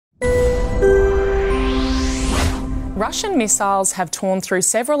Russian missiles have torn through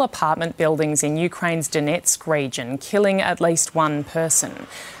several apartment buildings in Ukraine's Donetsk region, killing at least one person.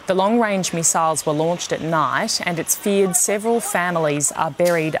 The long-range missiles were launched at night and it's feared several families are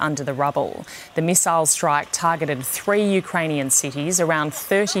buried under the rubble. The missile strike targeted 3 Ukrainian cities around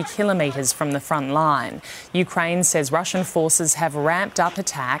 30 kilometres from the front line. Ukraine says Russian forces have ramped up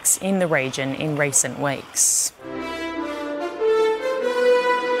attacks in the region in recent weeks.